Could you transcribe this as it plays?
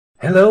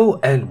Hello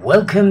and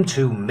welcome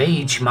to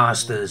Mage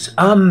Master's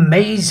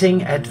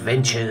amazing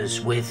adventures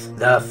with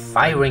the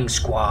firing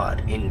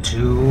squad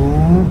into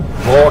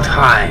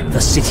Mordheim,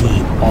 the city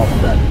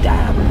of the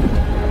damned.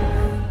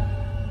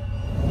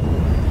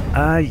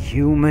 A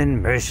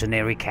human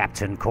mercenary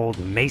captain called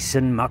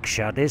Mason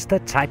Muckshot is the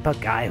type of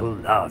guy who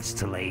loves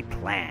to lay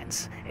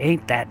plans.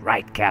 Ain't that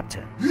right,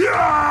 Captain?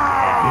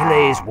 Yeah! He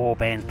lays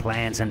warband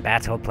plans and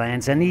battle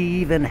plans, and he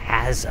even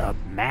has a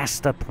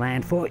master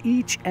plan for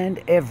each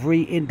and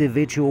every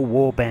individual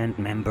warband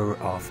member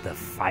of the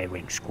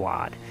firing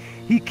squad.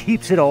 He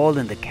keeps it all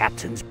in the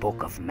captain's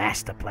book of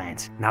master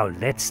plans. Now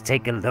let's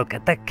take a look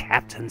at the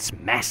captain's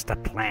master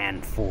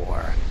plan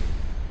for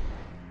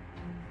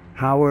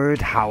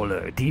Howard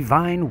Howler,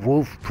 Divine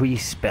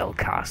WolfPriest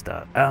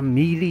spellcaster, a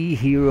melee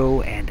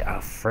hero and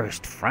a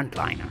first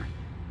frontliner.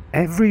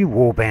 Every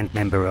warband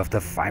member of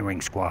the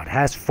firing squad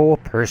has 4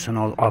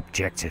 personal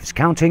objectives,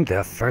 counting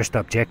the first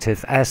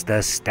objective as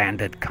the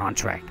standard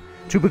contract.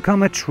 To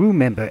become a true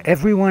member,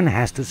 everyone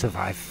has to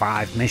survive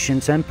 5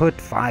 missions and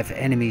put 5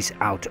 enemies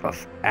out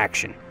of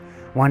action.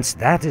 Once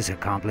that is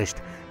accomplished,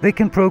 they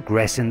can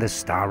progress in the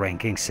star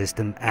ranking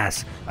system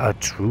as a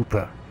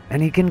trooper.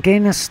 And he can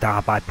gain a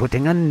star by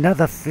putting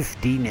another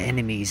 15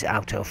 enemies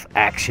out of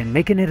action,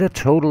 making it a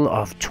total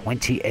of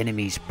 20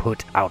 enemies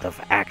put out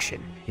of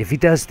action. If he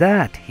does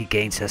that, he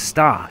gains a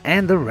star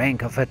and the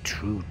rank of a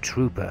true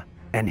trooper.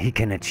 And he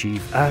can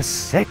achieve a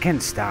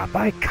second star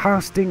by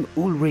casting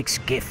Ulrich's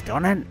gift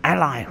on an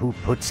ally who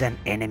puts an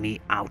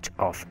enemy out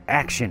of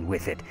action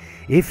with it.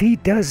 If he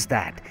does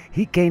that,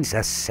 he gains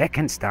a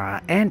second star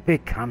and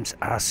becomes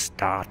a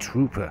star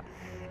trooper.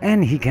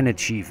 And he can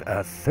achieve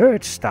a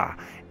third star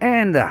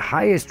and the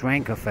highest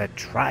rank of a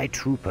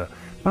tri-trooper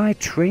by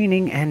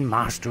training and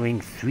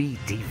mastering 3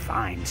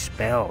 divine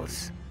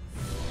spells.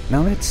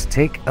 Now let's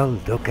take a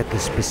look at the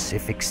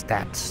specific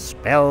stats,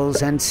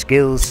 spells and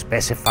skills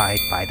specified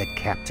by the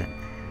captain.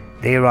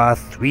 There are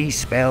 3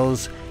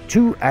 spells,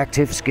 2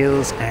 active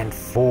skills and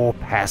 4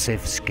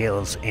 passive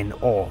skills in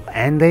all,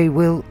 and they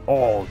will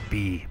all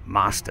be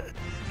mastered.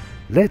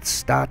 Let's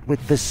start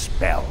with the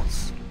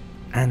spells.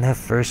 And the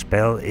first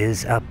spell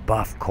is a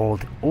buff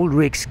called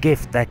Ulrich's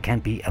Gift that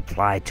can be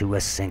applied to a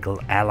single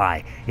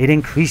ally. It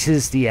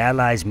increases the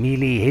ally's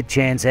melee hit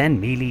chance and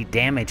melee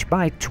damage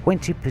by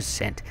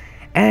 20%,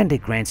 and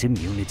it grants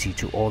immunity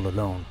to all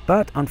alone.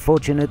 But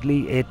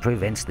unfortunately, it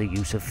prevents the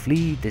use of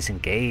flee,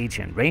 disengage,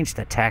 and ranged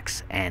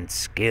attacks and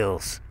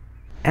skills.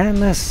 And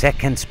the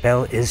second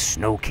spell is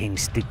Snow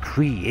King's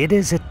Decree. It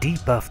is a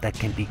debuff that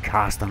can be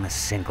cast on a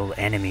single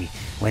enemy.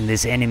 When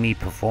this enemy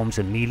performs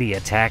a melee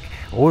attack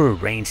or a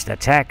ranged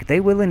attack,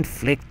 they will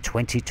inflict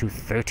 20 to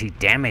 30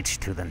 damage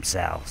to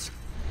themselves.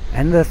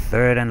 And the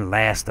third and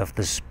last of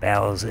the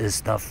spells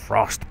is the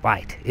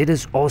Frostbite. It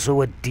is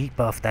also a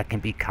debuff that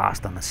can be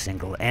cast on a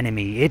single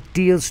enemy. It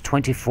deals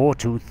 24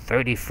 to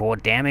 34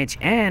 damage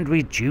and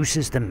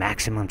reduces the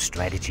maximum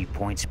strategy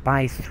points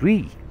by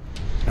 3.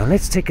 Now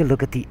let's take a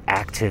look at the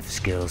active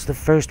skills. The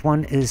first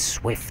one is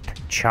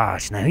Swift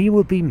Charge. Now he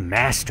will be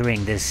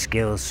mastering this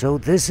skill, so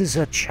this is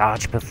a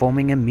charge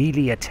performing a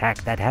melee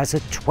attack that has a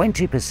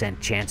 20%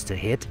 chance to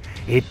hit.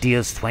 It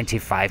deals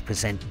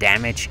 25%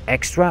 damage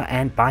extra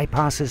and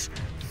bypasses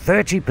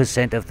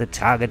 30% of the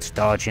target's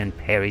dodge and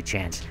parry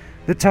chance.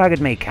 The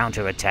target may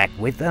counterattack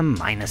with a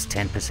minus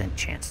 10%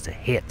 chance to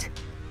hit.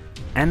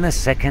 And the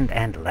second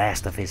and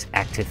last of his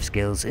active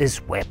skills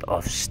is Web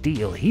of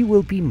Steel. He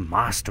will be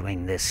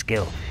mastering this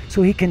skill,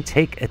 so he can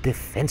take a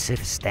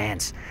defensive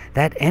stance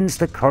that ends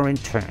the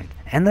current turn,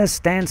 and the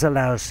stance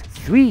allows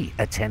 3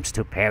 attempts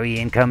to parry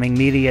incoming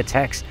melee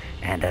attacks,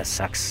 and a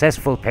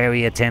successful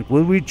parry attempt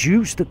will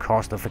reduce the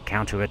cost of a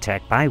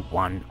counterattack by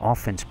 1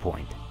 offense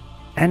point.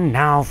 And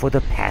now for the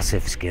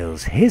passive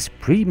skills. His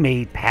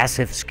pre-made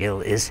passive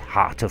skill is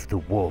Heart of the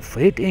Wolf.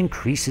 It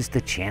increases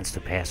the chance to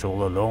pass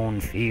all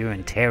alone, fear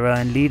and terror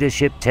and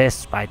leadership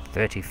tests by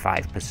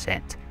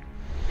 35%.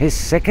 His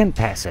second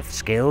passive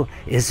skill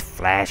is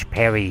Flash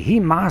Parry. He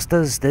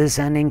masters this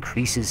and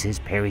increases his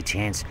parry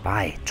chance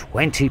by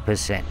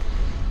 20%.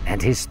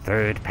 And his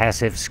third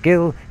passive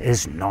skill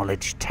is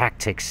Knowledge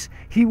Tactics.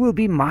 He will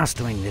be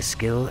mastering this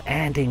skill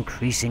and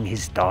increasing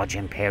his dodge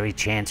and parry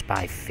chance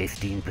by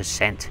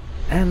 15%.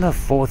 And the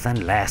fourth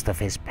and last of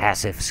his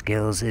passive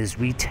skills is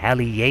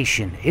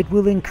Retaliation. It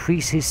will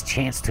increase his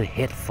chance to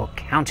hit for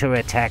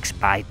counterattacks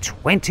by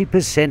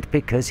 20%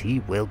 because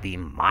he will be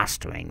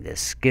mastering this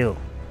skill.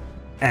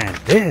 And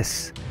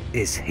this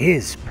is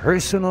his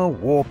personal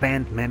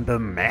warband member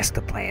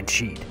master plan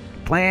sheet,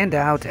 planned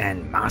out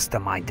and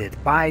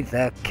masterminded by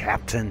the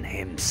captain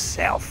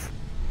himself.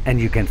 And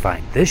you can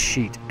find this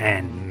sheet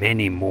and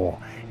many more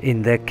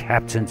in the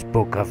Captain's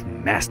Book of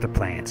Master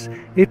Plans.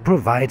 It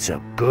provides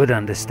a good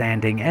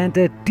understanding and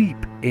a deep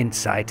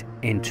insight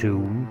into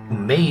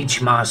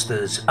Mage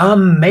Master's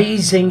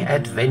amazing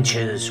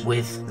adventures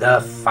with the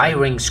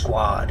firing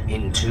squad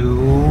into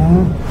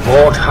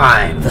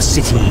Mordheim, the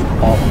city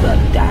of the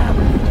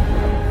damned.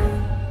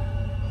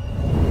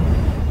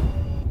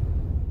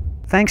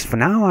 Thanks for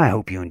now, I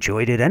hope you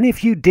enjoyed it, and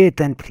if you did,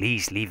 then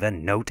please leave a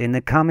note in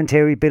the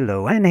commentary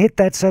below and hit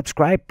that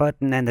subscribe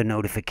button and the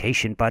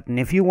notification button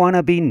if you want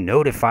to be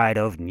notified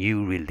of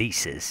new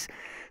releases.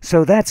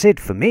 So that's it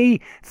for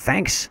me,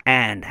 thanks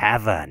and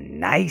have a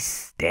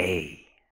nice day.